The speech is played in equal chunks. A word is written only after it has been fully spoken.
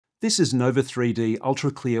This is NOVA3D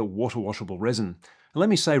ultra clear water washable resin. And let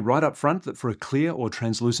me say right up front that for a clear or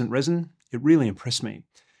translucent resin, it really impressed me.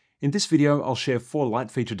 In this video, I'll share 4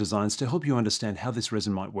 light feature designs to help you understand how this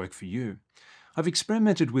resin might work for you. I've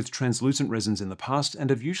experimented with translucent resins in the past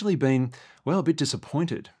and have usually been, well, a bit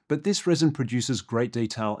disappointed, but this resin produces great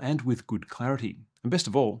detail and with good clarity. And best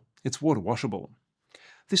of all, it's water washable.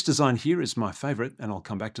 This design here is my favorite, and I'll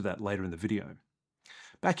come back to that later in the video.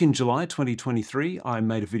 Back in July 2023, I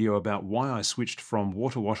made a video about why I switched from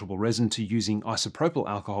water washable resin to using isopropyl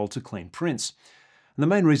alcohol to clean prints. And the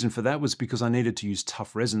main reason for that was because I needed to use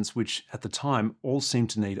tough resins, which at the time all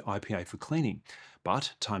seemed to need IPA for cleaning.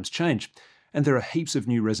 But times change, and there are heaps of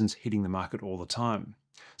new resins hitting the market all the time.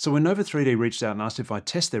 So when NOVA3D reached out and asked if I'd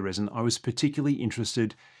test their resin, I was particularly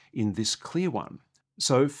interested in this clear one.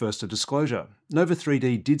 So first, a disclosure.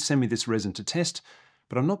 NOVA3D did send me this resin to test,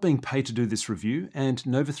 but I'm not being paid to do this review, and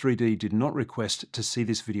NOVA3D did not request to see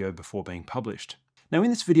this video before being published. Now in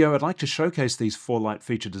this video, I'd like to showcase these 4 light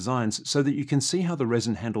feature designs so that you can see how the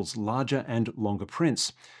resin handles larger and longer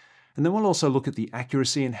prints. And then we'll also look at the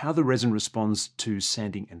accuracy and how the resin responds to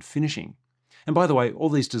sanding and finishing. And by the way, all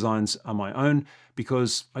these designs are my own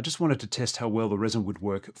because I just wanted to test how well the resin would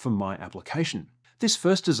work for my application. This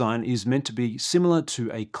first design is meant to be similar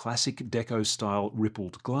to a classic deco-style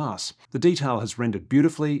rippled glass. The detail has rendered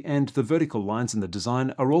beautifully, and the vertical lines in the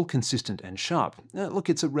design are all consistent and sharp. Look,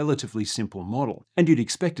 it's a relatively simple model, and you'd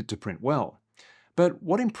expect it to print well. But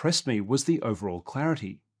what impressed me was the overall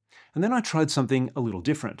clarity. And then I tried something a little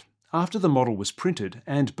different. After the model was printed,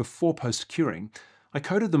 and before post-curing, I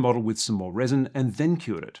coated the model with some more resin and then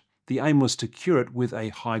cured it. The aim was to cure it with a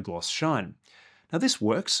high gloss shine. Now this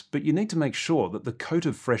works, but you need to make sure that the coat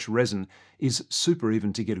of fresh resin is super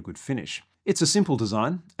even to get a good finish. It's a simple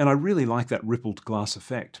design, and I really like that rippled glass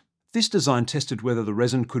effect. This design tested whether the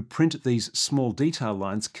resin could print these small detail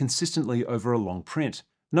lines consistently over a long print.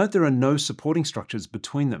 Note there are no supporting structures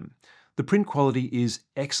between them. The print quality is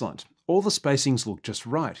excellent. All the spacings look just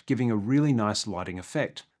right, giving a really nice lighting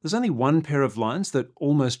effect. There's only one pair of lines that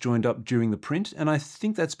almost joined up during the print, and I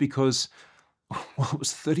think that's because well, it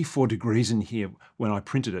was 34 degrees in here when I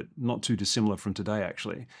printed it, not too dissimilar from today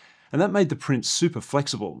actually. And that made the print super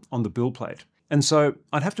flexible on the build plate. And so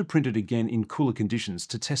I'd have to print it again in cooler conditions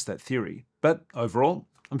to test that theory. But overall,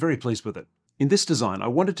 I'm very pleased with it. In this design, I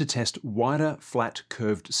wanted to test wider, flat,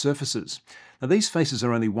 curved surfaces. Now these faces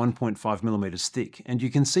are only 1.5 millimeters thick, and you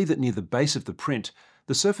can see that near the base of the print,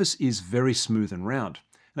 the surface is very smooth and round.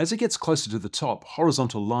 And as it gets closer to the top,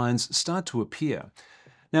 horizontal lines start to appear.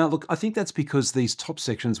 Now look, I think that's because these top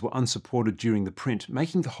sections were unsupported during the print,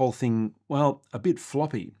 making the whole thing, well, a bit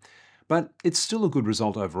floppy. But it's still a good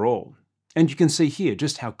result overall. And you can see here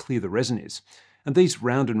just how clear the resin is. And these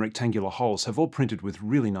round and rectangular holes have all printed with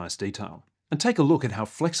really nice detail. And take a look at how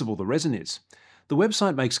flexible the resin is. The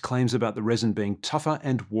website makes claims about the resin being tougher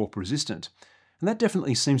and warp resistant. And that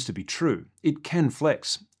definitely seems to be true. It can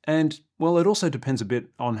flex. And, well, it also depends a bit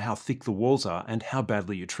on how thick the walls are and how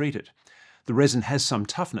badly you treat it. The resin has some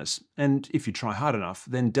toughness, and if you try hard enough,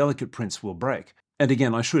 then delicate prints will break. And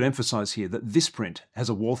again, I should emphasize here that this print has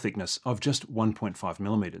a wall thickness of just 1.5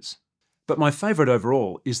 millimeters. But my favorite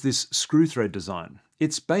overall is this screw thread design.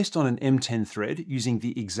 It's based on an M10 thread using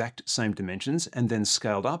the exact same dimensions and then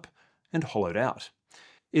scaled up and hollowed out.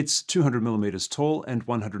 It's 200 millimeters tall and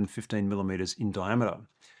 115 millimeters in diameter.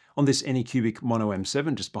 On this Anycubic Mono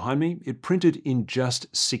M7 just behind me, it printed in just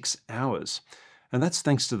 6 hours. And that's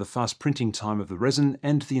thanks to the fast printing time of the resin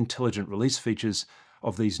and the intelligent release features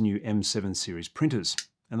of these new M7 series printers.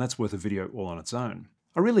 And that's worth a video all on its own.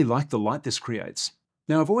 I really like the light this creates.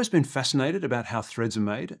 Now I've always been fascinated about how threads are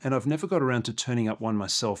made, and I've never got around to turning up one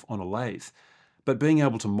myself on a lathe. But being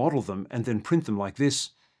able to model them and then print them like this,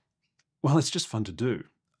 well, it's just fun to do.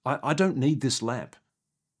 I don't need this lamp,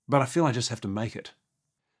 but I feel I just have to make it.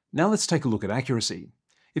 Now let's take a look at accuracy.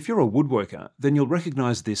 If you're a woodworker, then you'll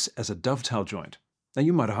recognize this as a dovetail joint. Now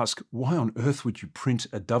you might ask, why on earth would you print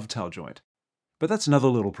a dovetail joint? But that's another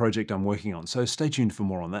little project I'm working on, so stay tuned for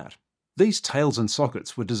more on that. These tails and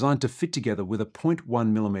sockets were designed to fit together with a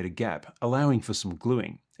 0.1 millimeter gap, allowing for some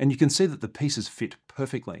gluing. And you can see that the pieces fit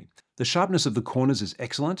perfectly. The sharpness of the corners is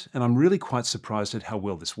excellent, and I'm really quite surprised at how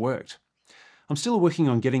well this worked. I'm still working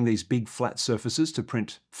on getting these big flat surfaces to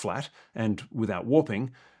print flat and without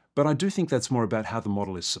warping, but I do think that's more about how the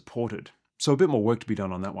model is supported. So a bit more work to be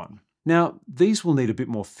done on that one. Now, these will need a bit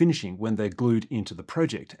more finishing when they're glued into the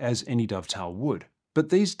project, as any dovetail would. But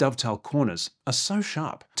these dovetail corners are so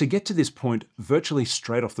sharp. To get to this point virtually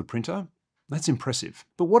straight off the printer, that's impressive.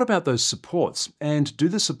 But what about those supports? And do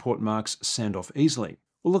the support marks sand off easily?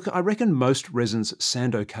 Well, look, I reckon most resins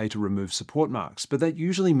sand okay to remove support marks, but that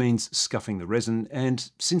usually means scuffing the resin,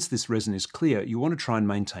 and since this resin is clear, you want to try and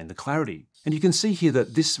maintain the clarity. And you can see here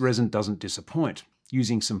that this resin doesn't disappoint.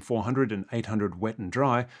 Using some 400 and 800 wet and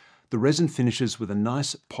dry, the resin finishes with a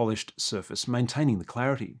nice polished surface, maintaining the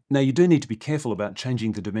clarity. Now, you do need to be careful about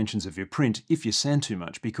changing the dimensions of your print if you sand too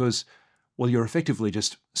much because, well, you're effectively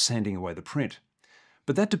just sanding away the print.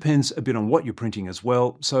 But that depends a bit on what you're printing as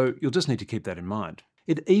well, so you'll just need to keep that in mind.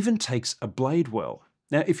 It even takes a blade well.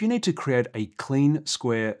 Now, if you need to create a clean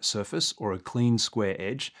square surface or a clean square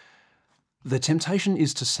edge, the temptation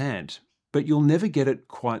is to sand, but you'll never get it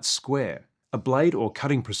quite square. A blade or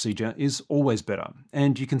cutting procedure is always better,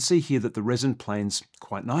 and you can see here that the resin planes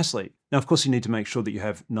quite nicely. Now, of course, you need to make sure that you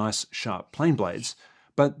have nice, sharp plane blades,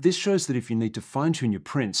 but this shows that if you need to fine-tune your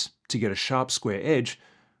prints to get a sharp square edge,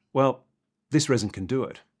 well, this resin can do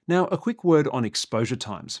it. Now, a quick word on exposure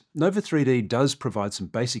times. NOVA3D does provide some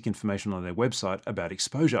basic information on their website about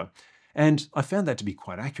exposure, and I found that to be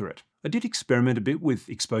quite accurate. I did experiment a bit with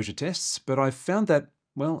exposure tests, but I found that,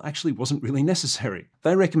 well, actually wasn't really necessary.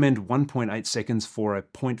 They recommend 1.8 seconds for a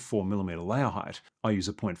 0.4mm layer height. I use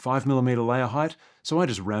a 0.5mm layer height, so I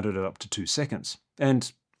just rounded it up to 2 seconds,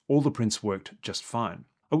 and all the prints worked just fine.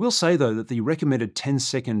 I will say though that the recommended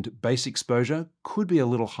 10-second base exposure could be a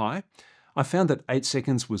little high. I found that 8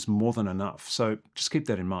 seconds was more than enough, so just keep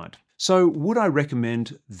that in mind. So would I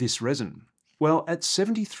recommend this resin? Well, at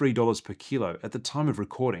 $73 per kilo at the time of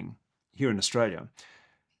recording here in Australia,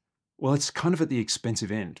 well, it's kind of at the expensive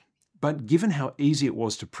end. But given how easy it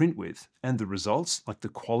was to print with and the results, like the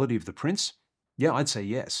quality of the prints, yeah, I'd say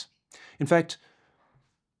yes. In fact,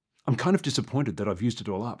 I'm kind of disappointed that I've used it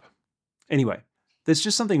all up. Anyway, there's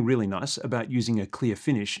just something really nice about using a clear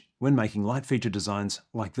finish when making light feature designs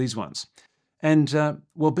like these ones. And,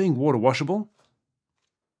 well, being water washable,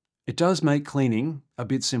 it does make cleaning a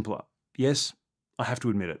bit simpler. Yes, I have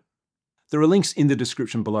to admit it. There are links in the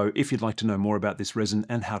description below if you'd like to know more about this resin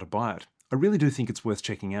and how to buy it. I really do think it's worth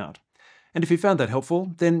checking out. And if you found that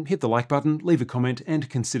helpful, then hit the like button, leave a comment, and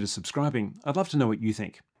consider subscribing. I'd love to know what you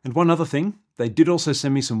think. And one other thing, they did also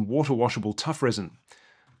send me some water washable tough resin.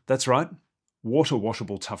 That's right. Water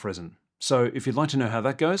washable tough resin. So if you'd like to know how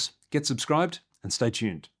that goes, get subscribed and stay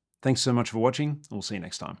tuned. Thanks so much for watching, and we'll see you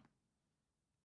next time.